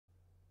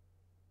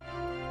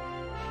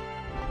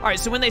All right,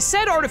 so when they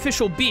said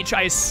artificial beach,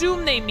 I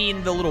assume they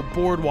mean the little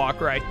boardwalk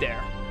right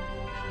there.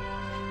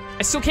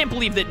 I still can't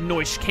believe that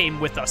Noish came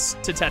with us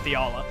to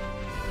Tetiala.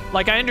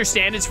 Like, I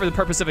understand it's for the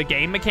purpose of a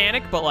game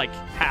mechanic, but, like,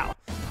 how?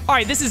 All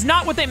right, this is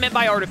not what they meant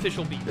by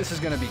artificial beach. This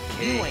is gonna be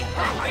king.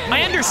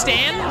 I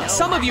understand.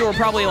 Some of you are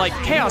probably like,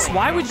 Chaos,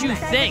 why would you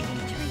think?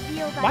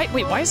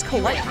 Wait, why is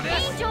Colette?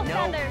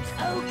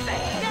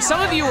 Some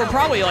of you are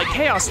probably like,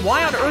 Chaos,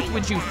 why on earth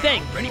would you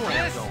think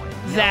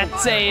that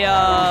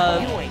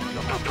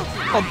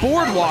a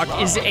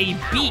boardwalk is a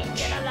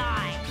beach?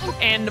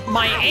 And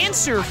my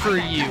answer for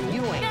you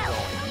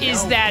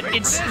is that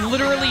it's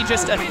literally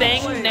just a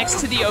thing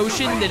next to the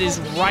ocean that is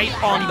right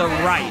on the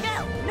right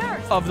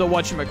of the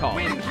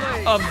whatchamacallit,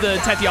 of the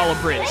Tetiala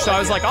Bridge. So I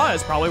was like, oh,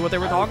 that's probably what they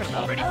were talking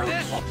about.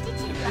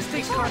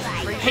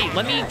 Hey,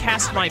 let me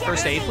cast my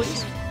first aid,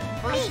 please.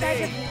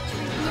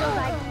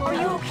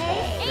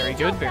 Very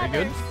good, very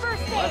good.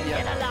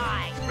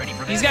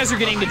 These guys are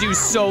getting to do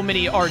so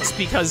many arts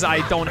because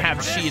I don't have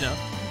Sheena.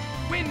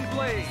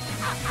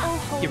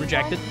 Get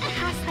rejected.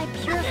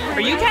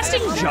 Are you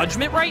casting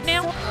Judgment right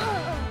now?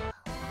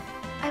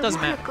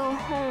 Doesn't matter. Go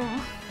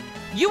home.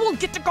 You will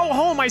get to go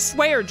home, I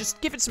swear.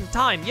 Just give it some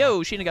time.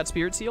 Yo, Sheena got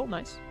Spirit Seal.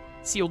 Nice.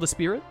 Seal the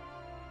Spirit.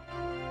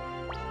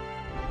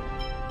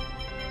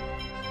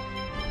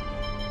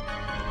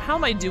 How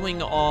am I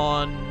doing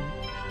on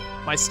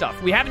my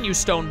stuff? We haven't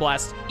used Stone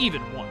Blast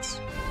even once.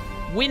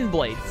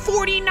 Windblade.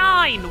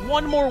 49!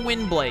 One more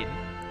Windblade.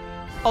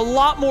 A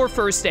lot more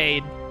First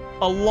Aid.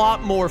 A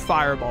lot more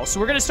Fireball. So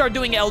we're going to start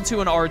doing L2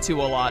 and R2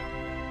 a lot.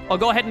 I'll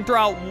go ahead and throw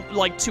out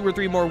like 2 or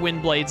 3 more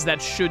Windblades. That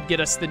should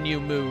get us the new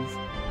move.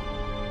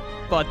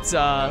 But,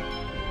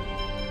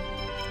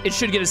 it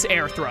should get us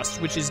Air Thrust,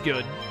 which is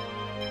good.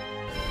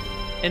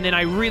 And then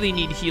I really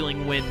need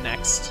Healing Wind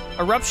next.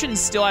 Eruption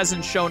still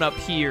hasn't shown up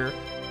here.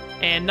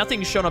 And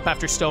nothing's shown up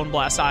after Stone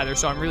Blast either,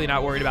 so I'm really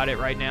not worried about it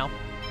right now.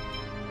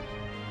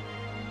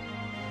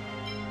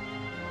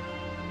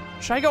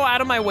 Should I go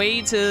out of my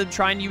way to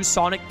try and use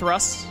Sonic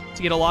Thrust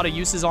to get a lot of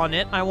uses on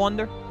it, I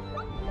wonder?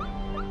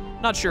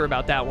 Not sure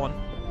about that one.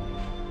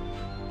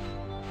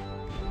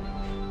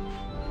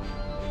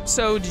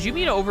 So, did you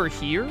mean over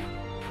here?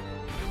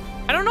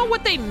 I don't know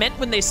what they meant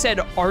when they said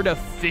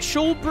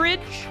artificial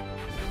bridge.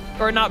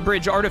 Or not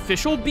bridge,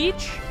 artificial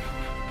beach?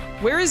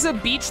 Where is a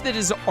beach that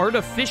is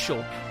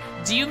artificial?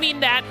 Do you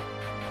mean that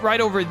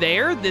right over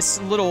there? This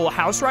little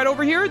house right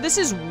over here? This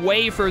is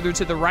way further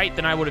to the right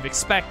than I would have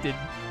expected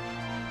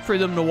for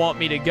them to want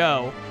me to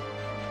go.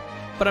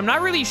 But I'm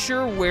not really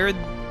sure where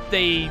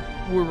they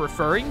were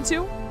referring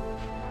to.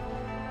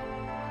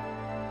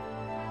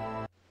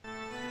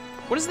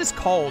 What is this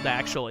called,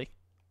 actually?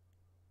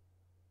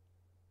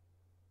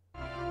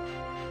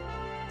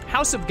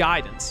 House of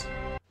Guidance.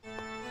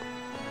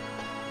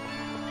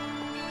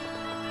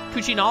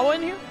 Kuchinawa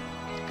in here?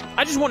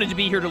 I just wanted to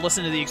be here to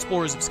listen to the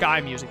Explorers of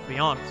Sky music, to be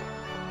honest.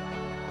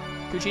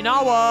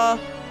 Kuchinawa,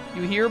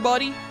 you here,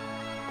 buddy?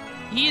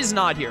 He is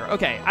not here.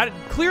 Okay,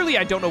 clearly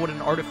I don't know what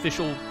an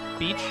artificial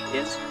beach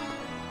is.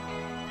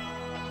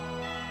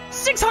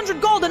 600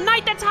 gold a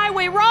night, that's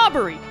highway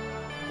robbery!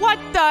 What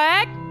the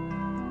heck?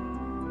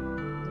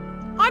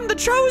 I'm the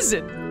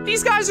Chosen!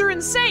 These guys are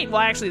insane!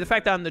 Well, actually, the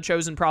fact that I'm the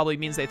Chosen probably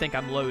means they think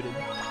I'm loaded.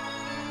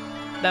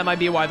 That might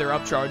be why they're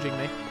upcharging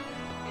me.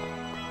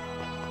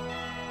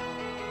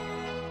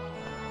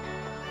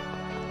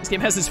 This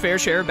game has its fair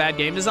share of bad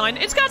game design.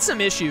 It's got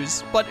some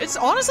issues, but it's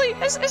honestly,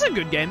 it's a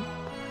good game.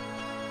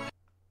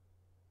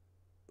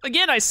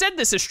 Again, I said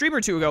this a stream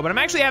or two ago, but I'm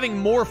actually having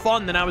more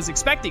fun than I was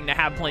expecting to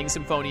have playing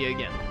Symphonia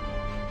again.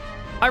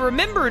 I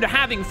remembered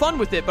having fun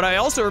with it, but I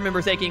also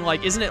remember thinking,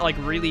 like, isn't it, like,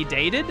 really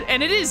dated?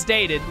 And it is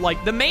dated.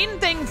 Like, the main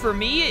thing for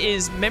me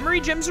is memory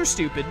gems are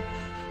stupid.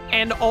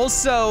 And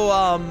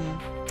also,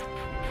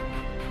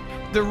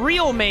 the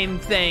real main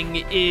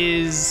thing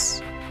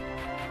is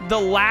the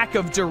lack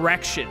of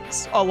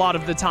directions a lot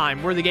of the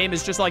time, where the game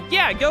is just like,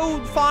 yeah,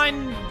 go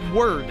find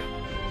word.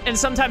 And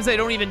sometimes they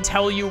don't even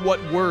tell you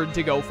what word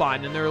to go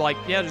find, and they're like,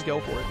 yeah, just go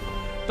for it.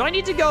 Do I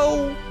need to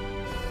go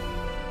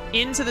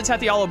into the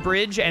Tetiala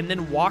Bridge and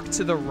then walk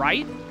to the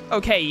right?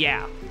 Okay,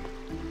 yeah.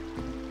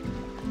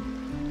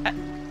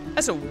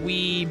 That's a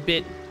wee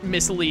bit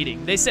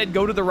misleading. They said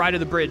go to the right of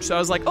the bridge, so I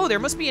was like, oh, there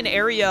must be an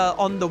area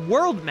on the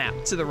world map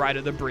to the right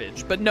of the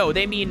bridge. But no,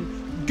 they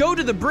mean go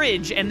to the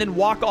bridge and then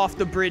walk off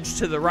the bridge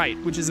to the right,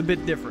 which is a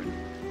bit different.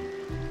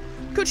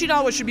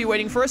 Kuchinawa should be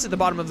waiting for us at the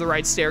bottom of the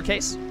right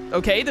staircase.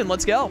 Okay, then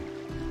let's go.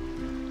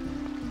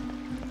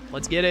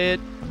 Let's get it.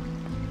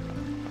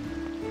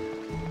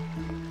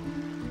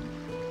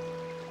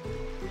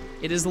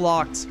 It is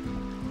locked.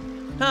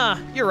 Huh,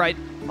 you're right.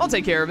 I'll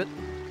take care of it.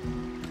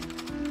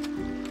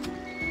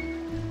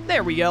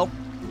 There we go.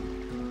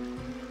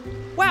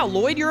 Wow,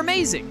 Lloyd, you're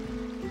amazing.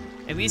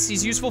 At least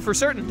he's useful for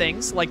certain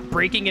things, like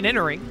breaking and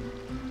entering.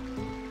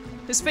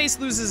 His face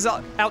loses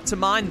out to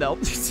mine, though.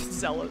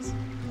 Zealous.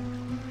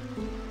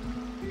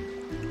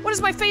 What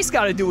does my face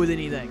got to do with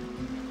anything?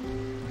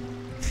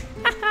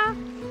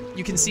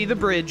 You can see the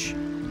bridge.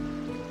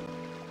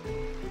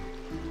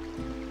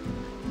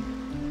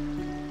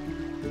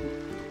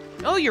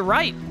 Oh, you're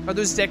right. Are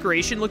those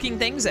decoration-looking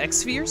things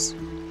X-spheres?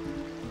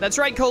 That's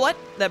right, Colette.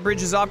 That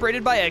bridge is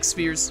operated by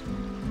X-spheres.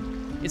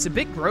 It's a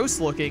bit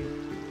gross-looking.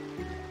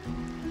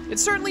 It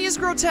certainly is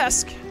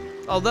grotesque.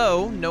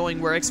 Although, knowing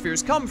where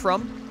X-spheres come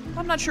from,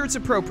 I'm not sure it's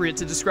appropriate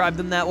to describe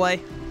them that way.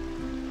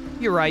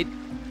 You're right.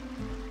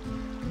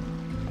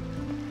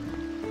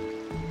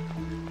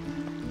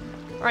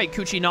 All right,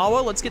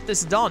 Kuchinawa, let's get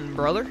this done,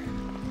 brother.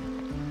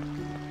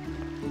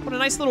 What a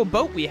nice little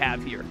boat we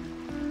have here.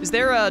 Is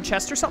there a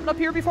chest or something up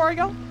here before I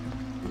go?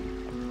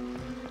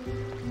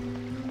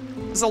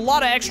 There's a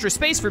lot of extra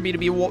space for me to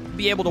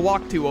be able to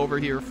walk to over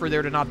here for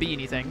there to not be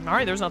anything. All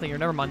right, there's nothing here.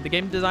 Never mind. The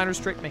game designers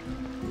tricked me.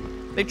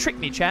 They tricked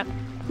me, chat.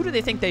 Who do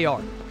they think they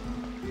are?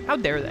 How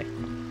dare they?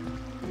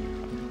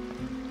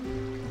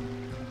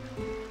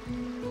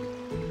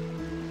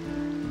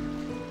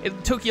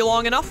 It took you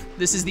long enough.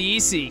 This is the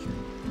EC.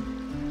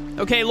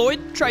 Okay,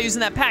 Lloyd, try using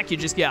that pack you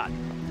just got.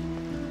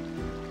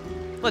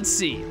 Let's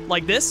see.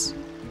 Like this?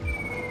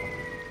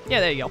 Yeah,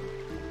 there you go.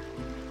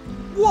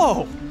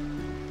 Whoa!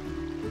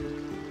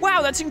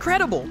 Wow, that's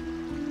incredible.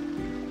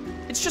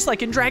 It's just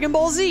like in Dragon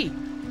Ball Z.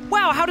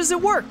 Wow, how does it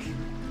work?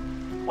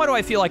 Why do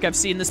I feel like I've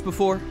seen this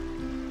before?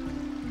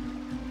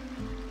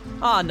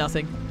 Ah,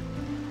 nothing.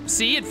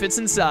 See, it fits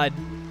inside.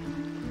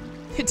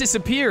 It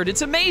disappeared.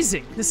 It's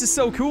amazing. This is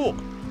so cool.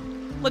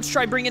 Let's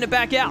try bringing it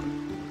back out.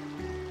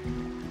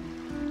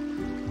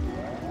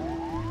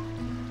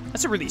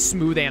 That's a really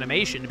smooth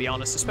animation, to be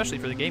honest, especially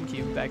for the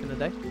GameCube back in the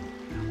day.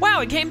 Wow,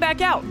 it came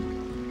back out.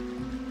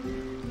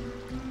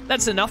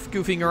 That's enough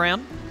goofing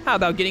around. How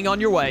about getting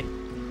on your way?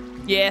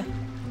 Yeah.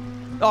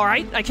 All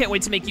right, I can't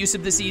wait to make use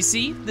of this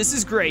EC. This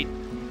is great.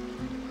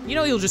 You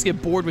know you'll just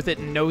get bored with it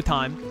in no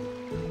time.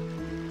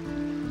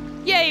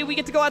 Yay, we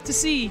get to go out to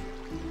sea.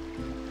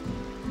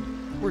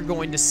 We're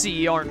going to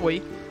sea, aren't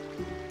we?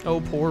 Oh,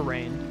 poor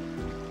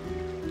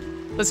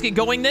Rain. Let's get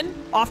going then.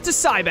 Off to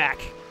Syback.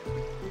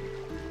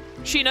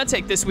 Sheena,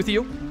 take this with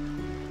you.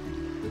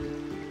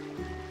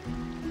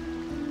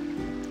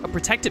 A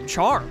protective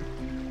charm.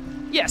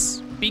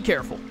 Yes, be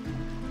careful.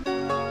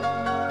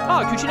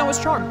 Ah, Kuchinawa's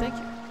charm, thank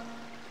you.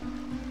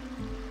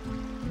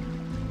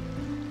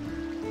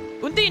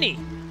 Undini.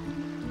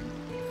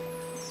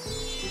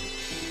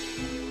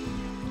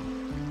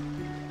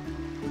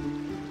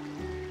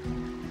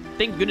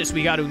 Thank goodness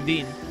we got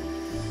Undine.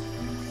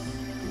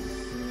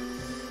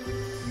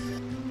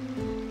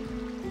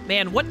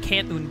 Man, what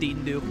can't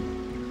Undine do?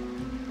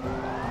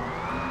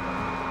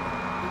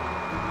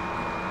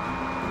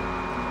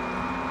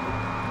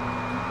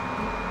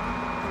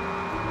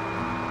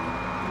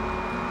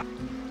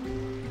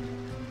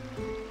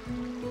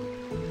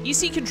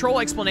 EC control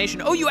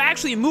explanation. Oh, you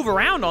actually move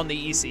around on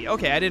the EC.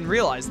 Okay, I didn't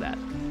realize that.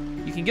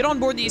 You can get on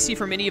board the EC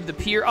from any of the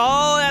pier.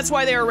 Oh, that's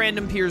why there are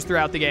random piers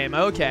throughout the game.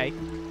 Okay.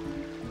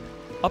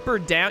 Up or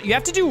down. You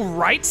have to do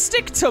right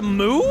stick to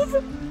move?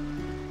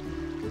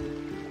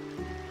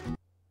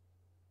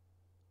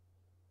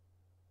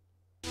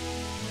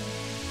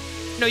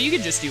 No, you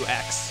can just do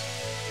X.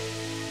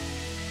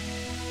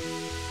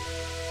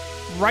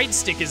 Right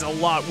stick is a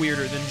lot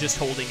weirder than just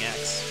holding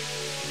X.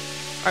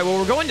 All right, well,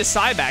 we're going to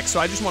Syback, so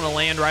I just want to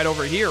land right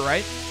over here,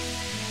 right?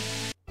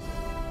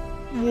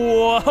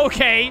 Whoa,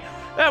 okay.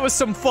 That was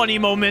some funny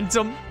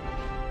momentum.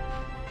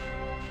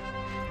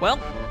 Well,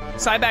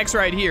 Syback's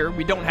right here.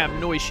 We don't have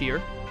Noish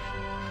here.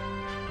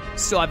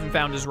 Still haven't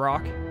found his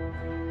rock.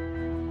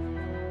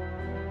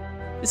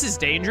 This is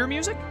danger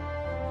music?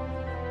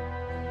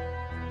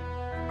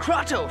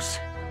 Kratos!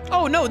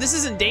 Oh, no, this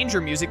isn't danger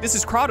music. This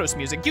is Kratos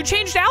music. You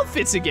changed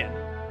outfits again.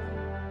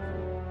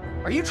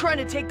 Are you trying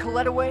to take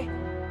Colette away?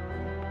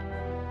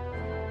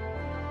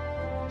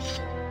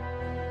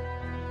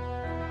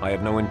 I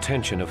have no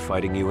intention of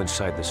fighting you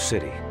inside the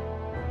city.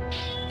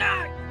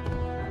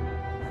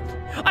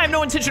 I have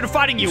no intention of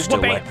fighting you. You still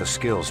lack the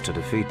skills to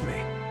defeat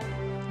me.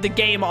 The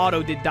game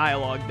auto did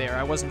dialogue there.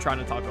 I wasn't trying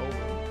to talk over.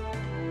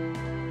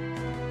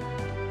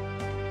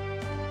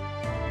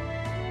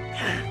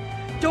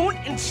 Don't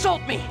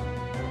insult me!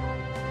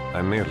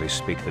 I merely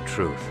speak the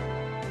truth.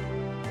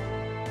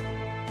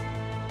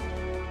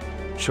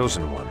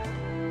 Chosen One,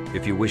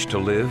 if you wish to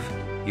live,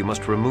 you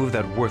must remove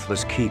that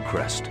worthless key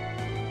crest.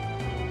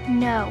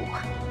 No,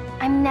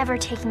 I'm never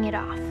taking it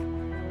off.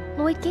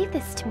 Lloyd gave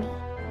this to me.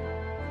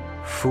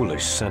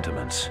 Foolish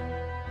sentiments.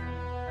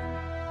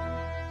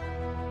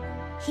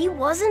 He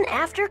wasn't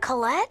after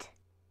Colette?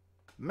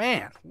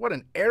 Man, what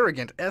an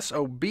arrogant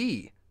SOB.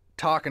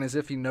 Talking as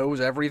if he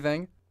knows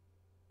everything.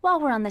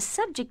 While we're on the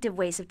subject of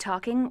ways of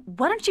talking,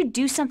 why don't you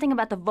do something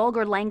about the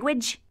vulgar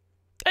language?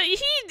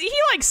 He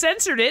like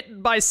censored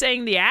it by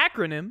saying the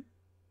acronym.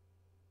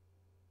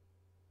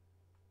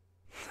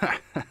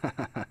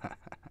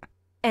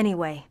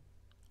 Anyway,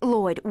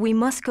 Lloyd, we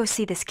must go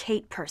see this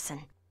Kate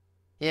person.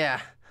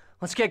 Yeah,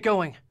 let's get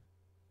going. All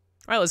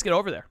right, let's get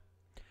over there.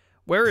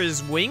 Where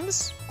is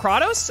Wings?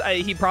 Kratos?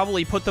 He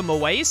probably put them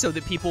away so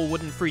that people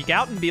wouldn't freak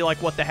out and be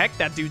like, what the heck,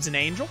 that dude's an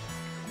angel.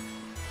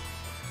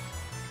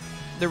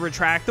 They're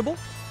retractable,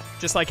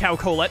 just like how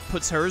Colette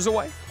puts hers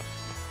away.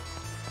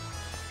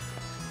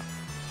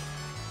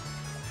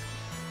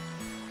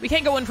 We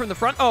can't go in from the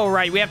front. Oh,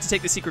 right. We have to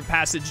take the secret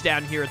passage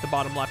down here at the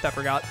bottom left. I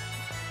forgot.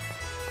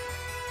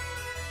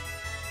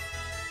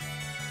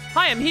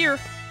 Hi, I'm here.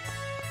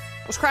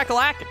 What's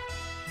crack-a-lackin'?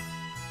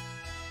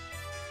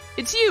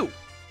 It's you.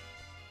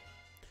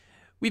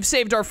 We've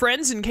saved our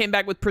friends and came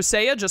back with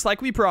Presea just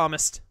like we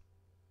promised.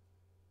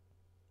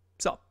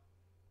 So.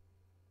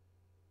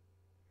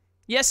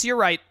 Yes, you're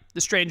right.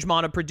 The strange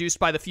mana produced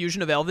by the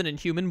fusion of elven and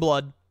human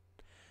blood.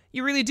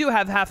 You really do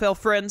have half-elf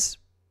friends.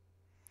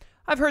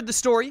 I've heard the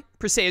story.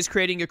 Presea is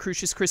creating a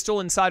crucius crystal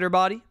inside her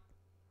body.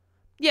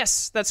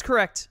 Yes, that's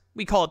correct.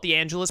 We call it the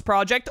Angelus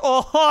Project.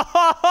 Oh, ha,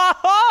 ha, ha,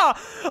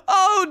 ha.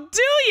 Oh,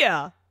 do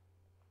ya?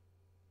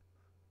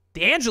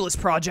 The Angelus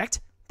Project?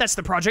 That's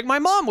the project my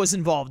mom was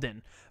involved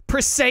in.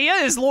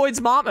 Presea is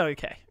Lloyd's mom?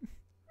 Okay.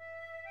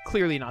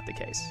 Clearly not the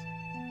case.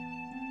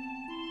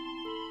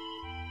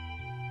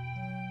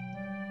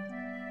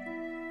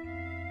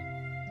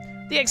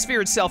 The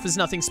X-Sphere itself is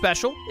nothing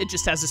special. It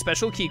just has a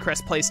special key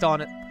crest placed on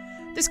it.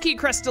 This key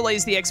crest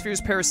delays the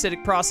X-Sphere's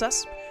parasitic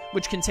process,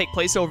 which can take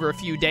place over a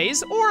few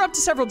days or up to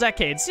several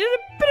decades.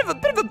 A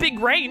bit of a big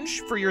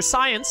range for your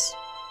science.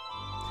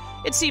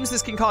 It seems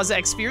this can cause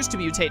X-Spheres to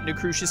mutate into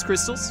crucius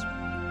crystals.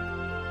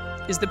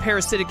 Is the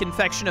parasitic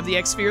infection of the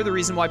X-Sphere the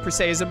reason why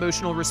Presea's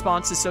emotional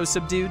response is so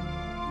subdued?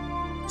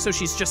 So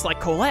she's just like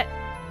Colette.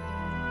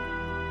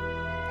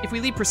 If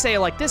we leave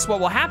Presea like this, what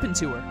will happen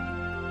to her?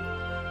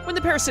 When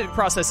the parasitic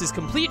process is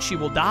complete, she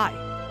will die.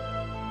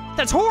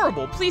 That's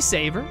horrible. Please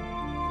save her.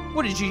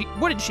 What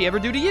did she ever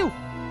do to you?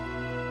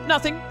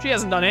 Nothing. She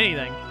hasn't done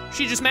anything.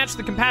 She just matched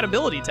the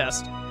compatibility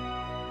test.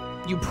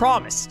 You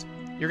promised.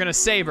 You're gonna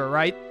save her,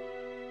 right?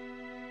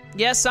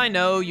 Yes, I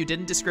know. You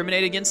didn't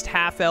discriminate against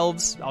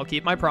half-elves. I'll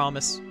keep my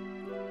promise.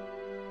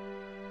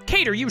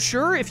 Kate, are you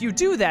sure? If you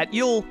do that,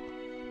 you'll...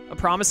 A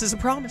promise is a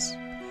promise.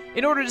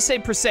 In order to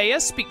save Presea,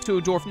 speak to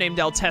a dwarf named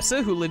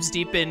Altessa who lives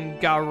deep in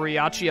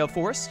Gauriachia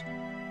Forest.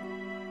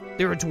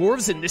 There are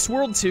dwarves in this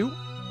world, too?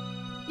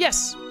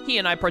 Yes, he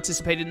and I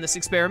participated in this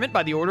experiment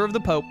by the order of the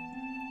Pope.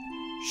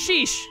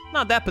 Sheesh,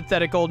 not that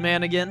pathetic old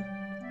man again.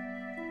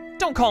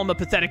 Don't call him a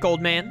pathetic old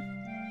man.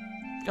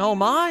 Oh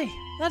my,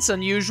 that's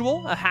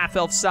unusual, a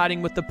half-elf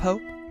siding with the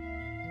Pope.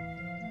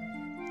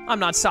 I'm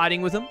not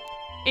siding with him.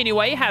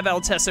 Anyway, have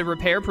Altessa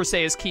repair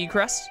Presea's key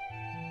crest.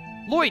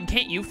 Lloyd,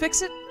 can't you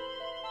fix it?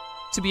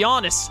 To be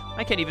honest,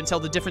 I can't even tell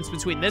the difference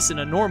between this and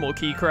a normal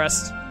key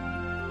crest.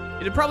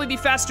 It'd probably be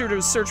faster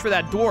to search for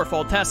that dwarf,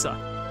 Altessa.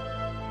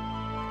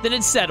 Then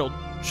it's settled.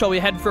 Shall we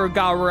head for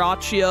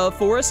Gauriachia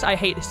Forest? I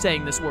hate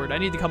saying this word. I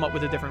need to come up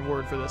with a different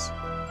word for this.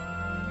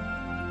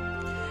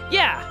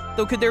 Yeah,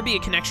 though could there be a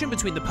connection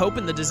between the Pope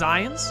and the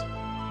Desians?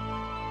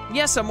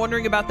 Yes, I'm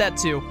wondering about that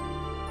too.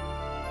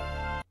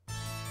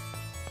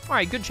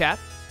 Alright, good chat.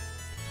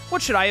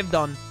 What should I have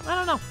done? I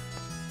don't know.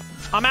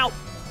 I'm out.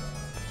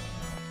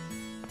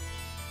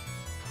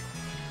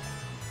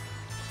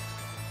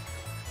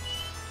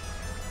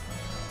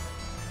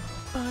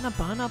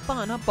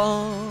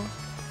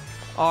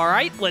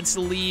 Alright, let's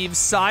leave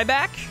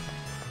Cyback.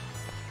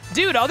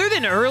 Dude, other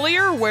than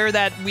earlier, where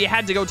we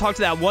had to go talk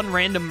to that one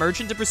random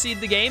merchant to proceed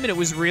the game and it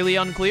was really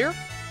unclear,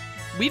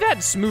 we've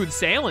had smooth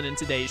sailing in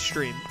today's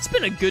stream. It's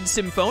been a good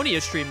Symphonia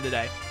stream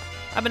today.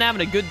 I've been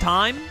having a good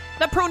time.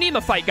 That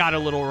Pronema fight got a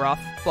little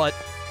rough, but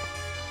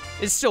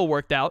it still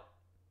worked out.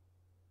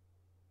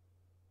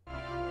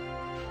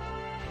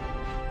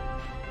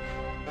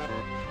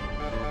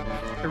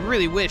 I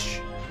really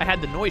wish I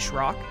had the Noise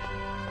Rock.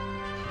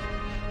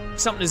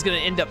 Something is gonna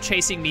end up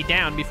chasing me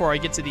down before I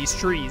get to these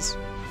trees.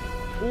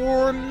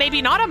 Or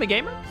maybe not, I'm a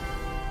gamer.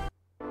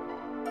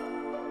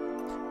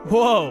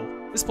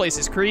 Whoa, this place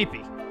is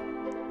creepy.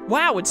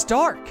 Wow, it's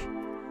dark.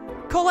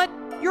 Colette,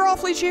 you're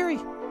awfully cheery.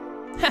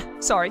 Heh,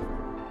 sorry.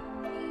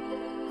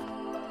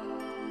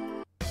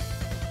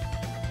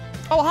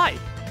 Oh, hi.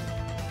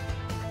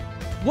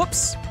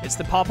 Whoops, it's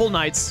the Popple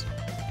Knights.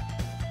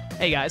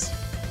 Hey, guys.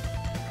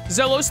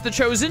 Zelos the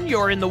Chosen,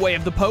 you're in the way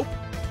of the Pope.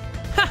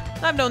 Ha,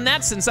 I've known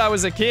that since I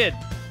was a kid.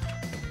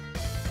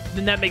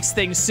 Then that makes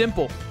things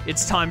simple.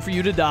 It's time for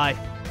you to die.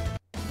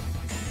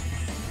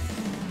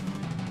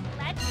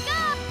 Let's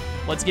go!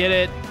 Let's get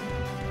it.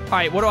 All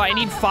right, what do I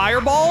need?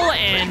 Fireball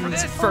and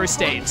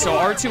First Aid. So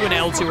R2 and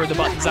L2 are the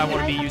buttons I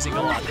want to be using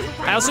a lot.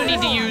 I also need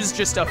to use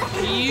just a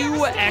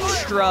few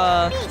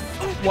extra,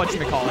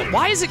 whatchamacallit.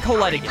 Why is it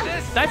Colette again?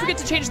 Did I forget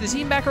to change the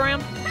team back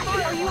around?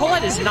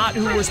 Colette is not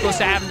who we're supposed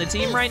to have in the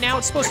team right now.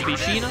 It's supposed to be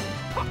Sheena.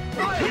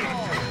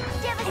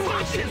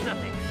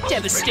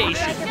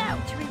 Devastation.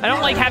 I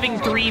don't like having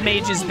 3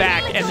 mages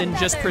back and then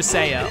just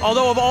Presea.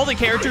 Although of all the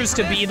characters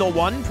to be the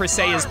one,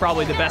 Presea is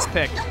probably the best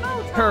pick.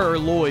 Her or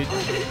Lloyd.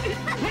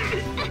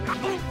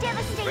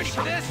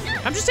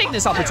 I'm just taking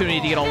this opportunity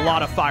to get a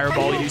lot of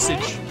fireball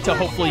usage to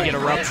hopefully get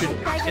Eruption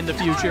in the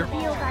future.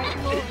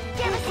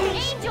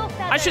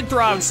 I should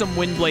throw out some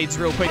Wind Blades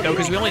real quick though,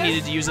 because we only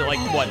needed to use it like,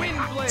 what,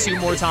 2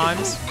 more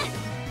times?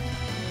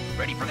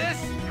 Ready for this?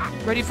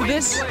 Ready for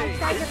this?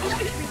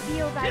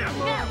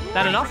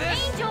 That enough?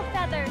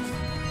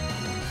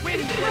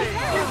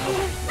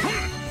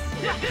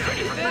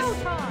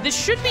 This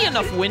should be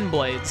enough wind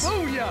blades.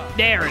 Booyah!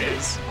 There it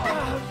is.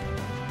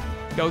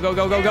 Go, go,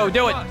 go, go, go,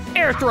 do it.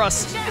 Air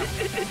thrust.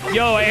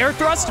 Yo, air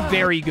thrust,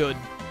 very good.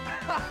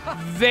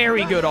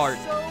 Very good art.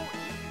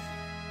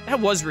 That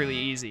was really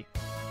easy.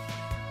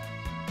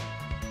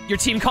 Your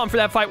team comp for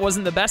that fight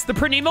wasn't the best. The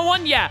Pronema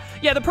one? Yeah.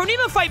 Yeah, the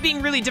Pronema fight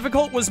being really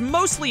difficult was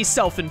mostly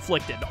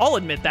self-inflicted. I'll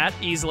admit that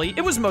easily.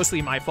 It was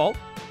mostly my fault.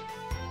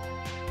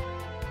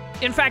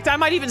 In fact, I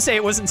might even say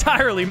it was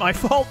entirely my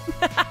fault.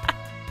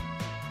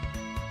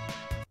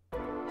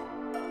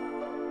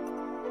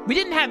 We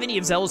didn't have any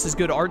of Zealous'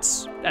 good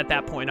arts at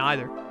that point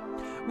either.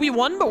 We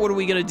won, but what are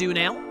we gonna do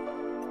now?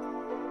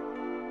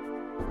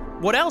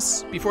 What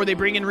else before they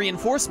bring in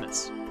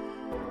reinforcements?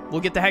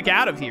 We'll get the heck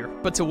out of here,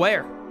 but to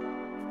where?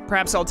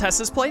 Perhaps I'll test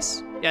this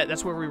place? Yeah,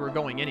 that's where we were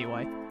going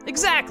anyway.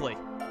 Exactly.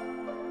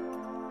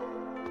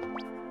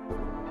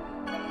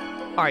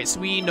 All right, so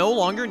we no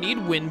longer need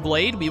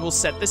Windblade. We will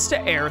set this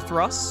to Air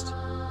Thrust.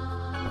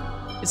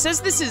 It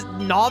says this is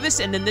Novice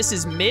and then this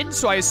is Mid,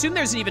 so I assume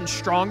there's an even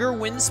stronger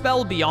wind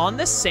spell beyond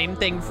this. Same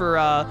thing for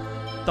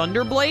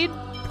Thunderblade,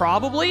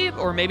 probably,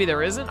 or maybe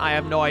there isn't. I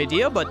have no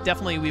idea, but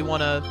definitely we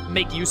want to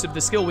make use of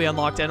the skill we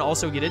unlocked and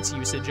also get its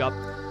usage up.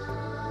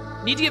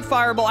 Need to get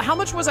Fireball. How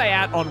much was I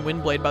at on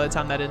Windblade by the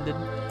time that ended?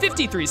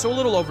 53, so a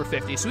little over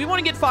 50. So we want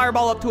to get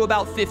Fireball up to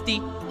about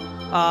 50.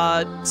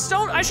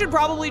 I should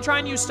probably try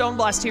and use Stone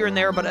Blast here and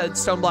there, but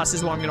Stone Blast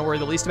is what I'm going to worry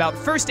the least about.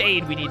 First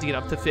Aid, we need to get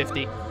up to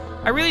 50.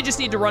 I really just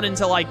need to run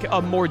into, like,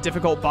 a more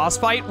difficult boss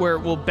fight where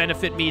it will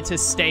benefit me to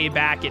stay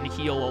back and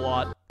heal a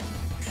lot.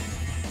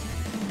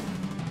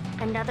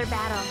 Another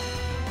battle.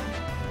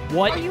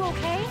 What Are you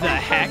okay? the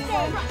heck?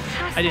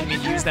 I didn't mean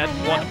to use that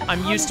one.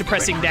 I'm used to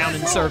pressing down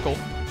in circle.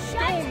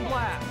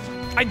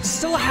 I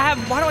still have,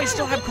 why do I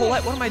still have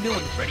Colette? What am I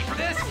doing? Ready for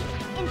this?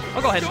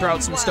 I'll go ahead and throw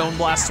out some Stone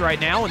Blasts right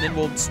now, and then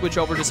we'll switch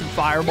over to some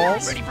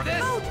Fireballs. Ready for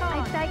this?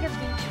 I beg of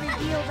thee to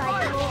reveal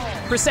thy glory.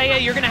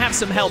 Presea, you're gonna have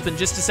some help in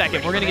just a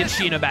second. We're gonna get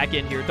Sheena back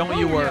in here. Don't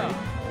you worry.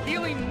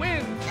 Healing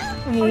wind.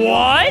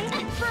 What?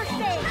 First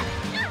aid.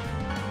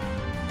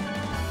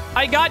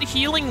 I got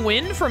Healing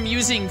Wind from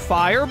using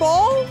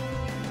Fireball?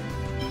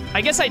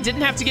 I guess I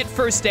didn't have to get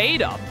First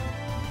Aid up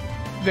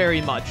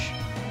very much.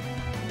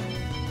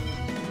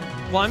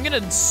 Well, I'm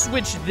gonna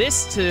switch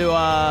this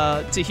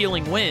to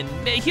Healing Wind.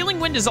 Healing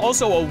Wind is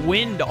also a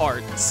wind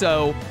art,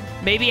 so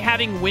maybe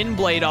having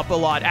Windblade up a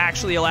lot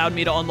actually allowed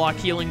me to unlock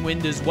Healing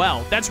Wind as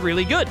well. That's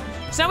really good.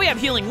 So now we have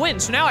Healing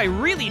Wind, so now I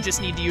really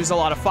just need to use a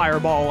lot of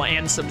Fireball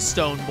and some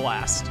Stone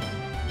Blast.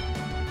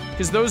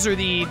 Because those are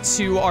the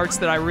two arts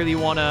that I really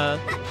want to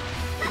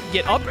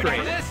get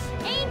upgraded.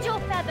 Angel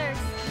feathers.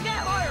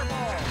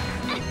 Fireball.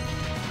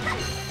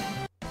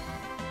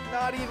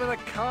 Not even a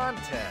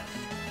contest.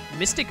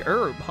 Mystic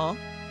Herb, huh?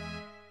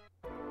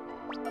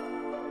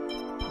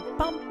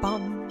 Bum,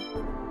 bum.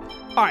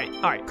 All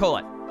right,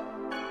 Colette.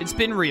 It's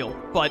been real,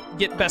 but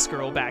get Best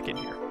Girl back in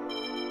here.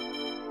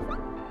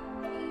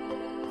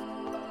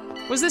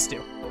 What does this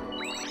do?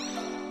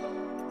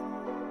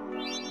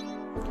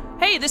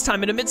 Hey, this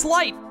time it emits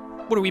light.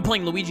 What are we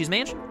playing, Luigi's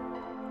Mansion?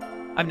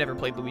 I've never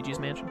played Luigi's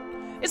Mansion.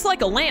 It's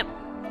like a lamp.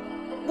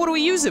 What do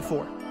we use it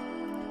for?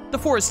 The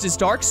forest is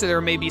dark, so there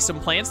may be some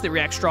plants that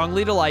react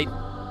strongly to light.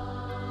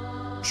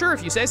 Sure,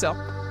 if you say so.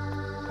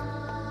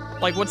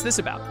 Like, what's this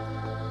about?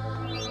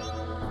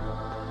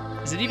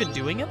 Is it even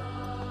doing it?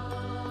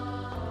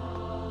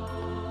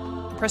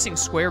 I'm pressing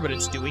square, but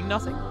it's doing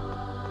nothing?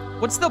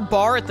 What's the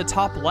bar at the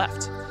top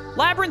left?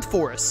 Labyrinth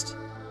Forest.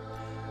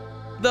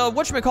 The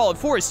whatchamacallit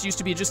forest used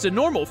to be just a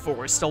normal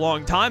forest a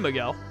long time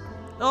ago.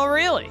 Oh,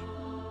 really?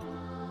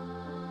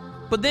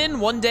 But then,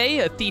 one day,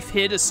 a thief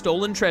hid a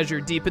stolen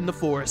treasure deep in the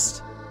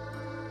forest.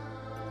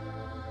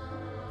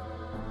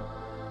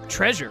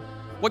 Treasure?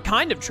 What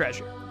kind of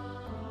treasure?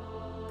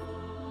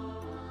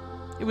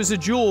 It was a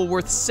jewel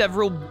worth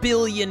several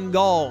billion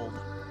gold.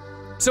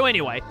 So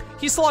anyway,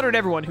 he slaughtered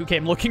everyone who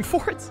came looking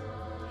for it.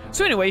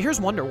 So anyway, here's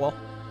Wonderwall.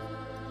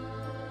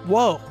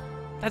 Whoa,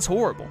 that's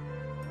horrible.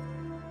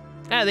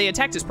 They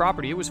attacked his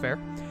property, it was fair.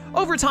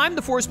 Over time,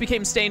 the forest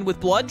became stained with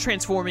blood,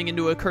 transforming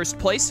into a cursed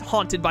place,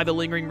 haunted by the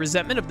lingering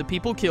resentment of the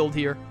people killed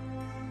here.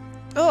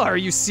 Oh, are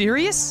you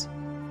serious?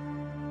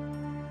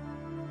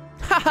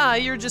 Haha,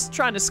 you're just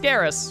trying to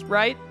scare us,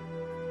 right?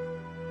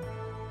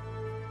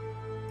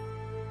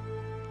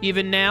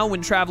 Even now,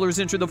 when travelers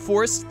enter the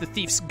forest, the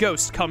thief's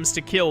ghost comes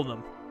to kill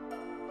them.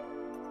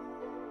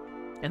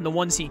 And the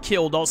ones he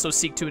killed also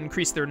seek to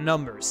increase their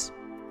numbers.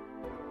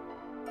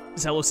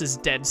 Zealous'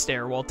 dead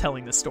stare while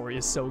telling the story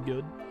is so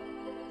good.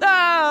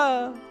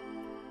 Ah!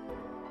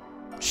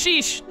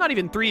 Sheesh, not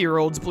even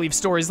 3-year-olds believe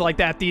stories like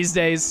that these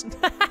days.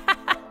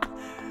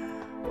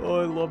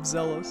 Oh, I love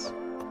Zealous.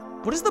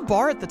 What is the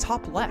bar at the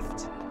top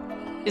left?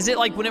 Is it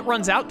like when it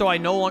runs out, do I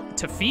no longer,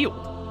 to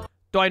field?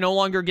 Do I no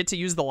longer get to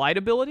use the light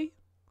ability?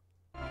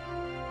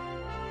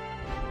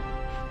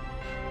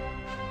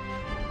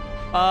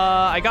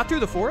 I got through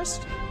the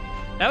forest.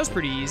 That was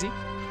pretty easy.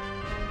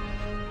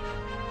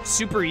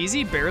 Super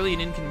easy, barely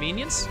an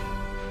inconvenience.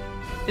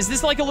 Is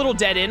this like a little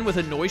dead end with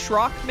a noise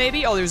rock,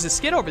 maybe? Oh, there's a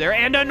skid over there,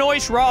 and a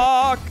noise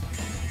rock!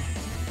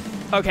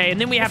 Okay, and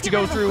then we have to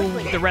go through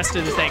the rest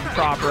of the thing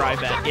proper, I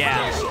bet.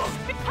 Yeah.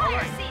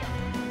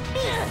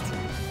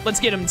 Let's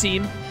get him,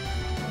 team.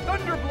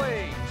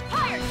 Thunderblade!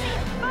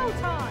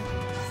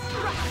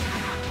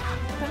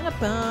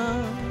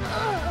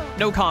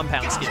 No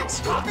compound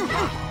skills.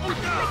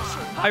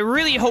 I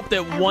really hope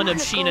that one of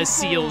Sheena's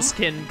seals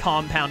can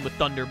compound with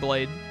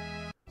Thunderblade.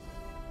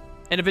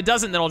 And if it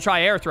doesn't, then I'll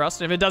try Air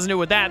Thrust. And if it doesn't do it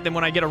with that, then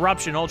when I get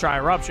Eruption, I'll try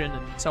Eruption,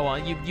 and so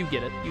on. You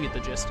get it. You get the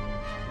gist.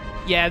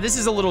 Yeah, this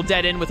is a little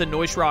dead end with a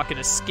Noise Rock and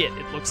a skit,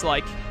 it looks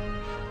like.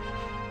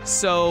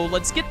 So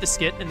let's get the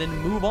skit and then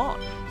move on.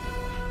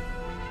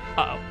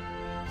 Uh-oh.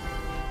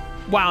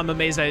 Wow, I'm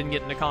amazed I didn't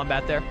get into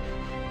combat there.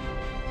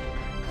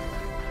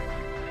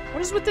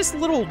 What is with this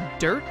little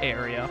dirt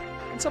area?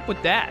 What's up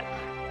with that?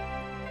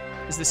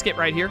 Is the skit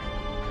right here?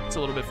 It's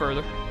a little bit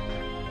further.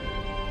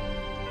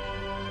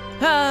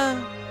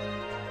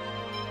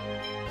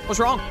 What's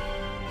wrong?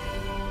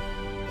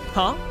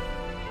 Huh?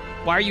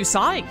 Why are you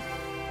sighing?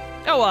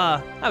 Oh,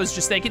 I was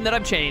just thinking that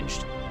I've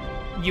changed.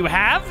 You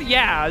have?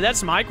 Yeah,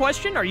 that's my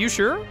question. Are you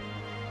sure?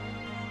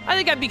 I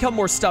think I've become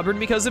more stubborn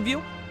because of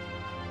you.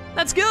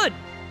 That's good.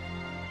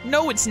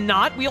 No, it's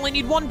not. We only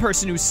need one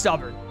person who's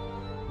stubborn.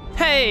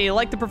 Hey,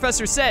 like the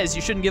professor says,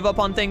 you shouldn't give up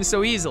on things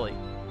so easily.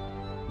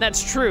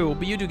 That's true,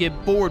 but you do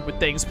get bored with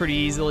things pretty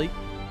easily.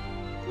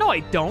 No, I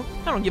don't.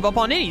 I don't give up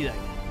on anything.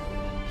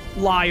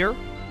 Liar.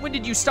 When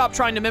did you stop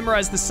trying to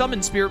memorize the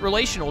summon spirit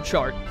relational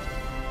chart?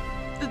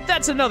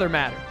 That's another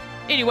matter.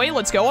 Anyway,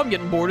 let's go. I'm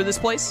getting bored of this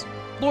place.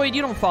 Lloyd,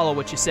 you don't follow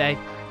what you say.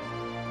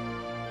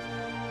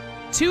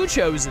 Two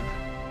chosen.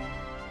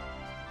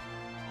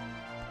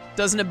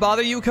 Doesn't it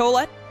bother you,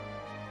 Colette?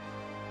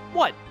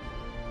 What?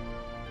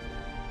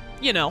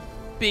 You know,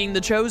 being the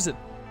chosen.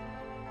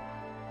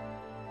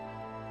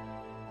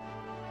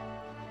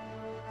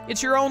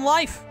 It's your own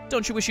life.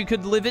 Don't you wish you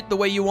could live it the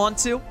way you want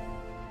to?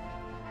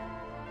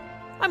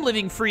 I'm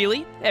living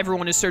freely.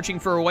 Everyone is searching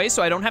for a way,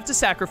 so I don't have to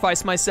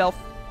sacrifice myself.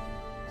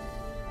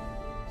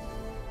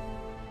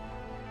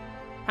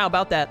 How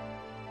about that?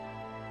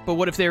 But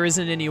what if there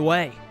isn't any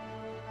way?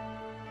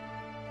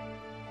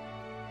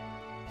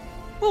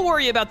 We'll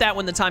worry about that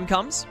when the time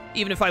comes.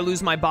 Even if I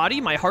lose my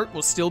body, my heart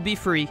will still be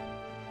free.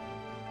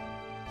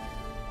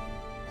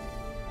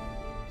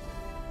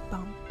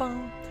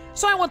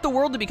 So I want the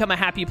world to become a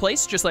happy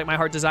place, just like my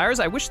heart desires.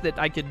 I wish that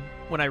I could,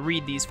 when I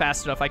read these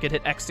fast enough, I could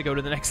hit X to go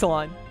to the next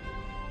line.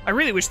 I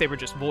really wish they were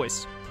just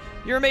voiced.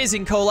 You're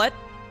amazing, Colette.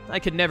 I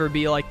could never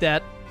be like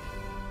that.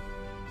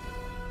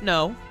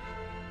 No.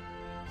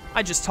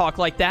 I just talk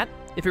like that.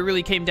 If it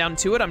really came down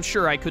to it, I'm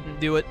sure I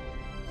couldn't do it.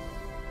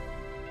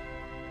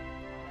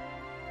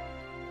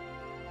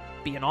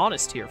 Being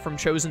honest here, from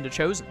chosen to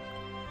chosen.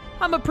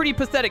 I'm a pretty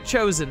pathetic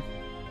chosen.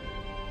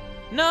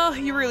 No,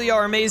 you really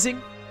are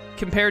amazing.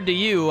 Compared to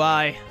you,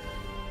 I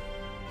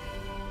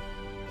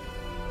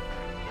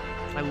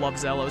love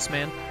Zelos,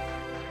 man.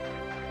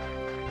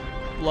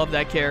 Love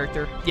that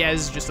character. Yeah,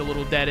 this is just a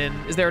little dead end.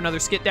 Is there another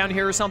skit down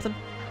here or something?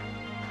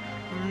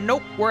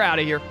 Nope, we're out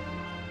of here.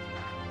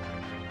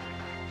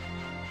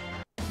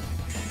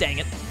 Dang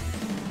it.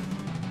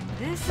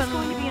 This is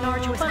going to be an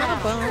arduous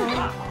task.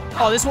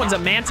 Oh, this one's a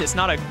mantis,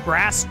 not a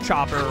grass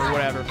chopper or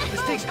whatever.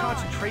 This takes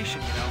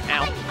concentration, you know.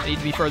 Ow, I need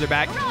to be further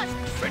back.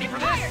 Ready for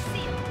this?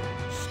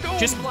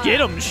 Just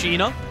get him,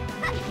 Sheena.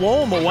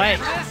 Blow him away.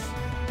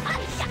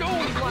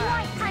 Stone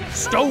blast.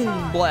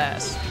 Stone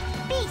blast.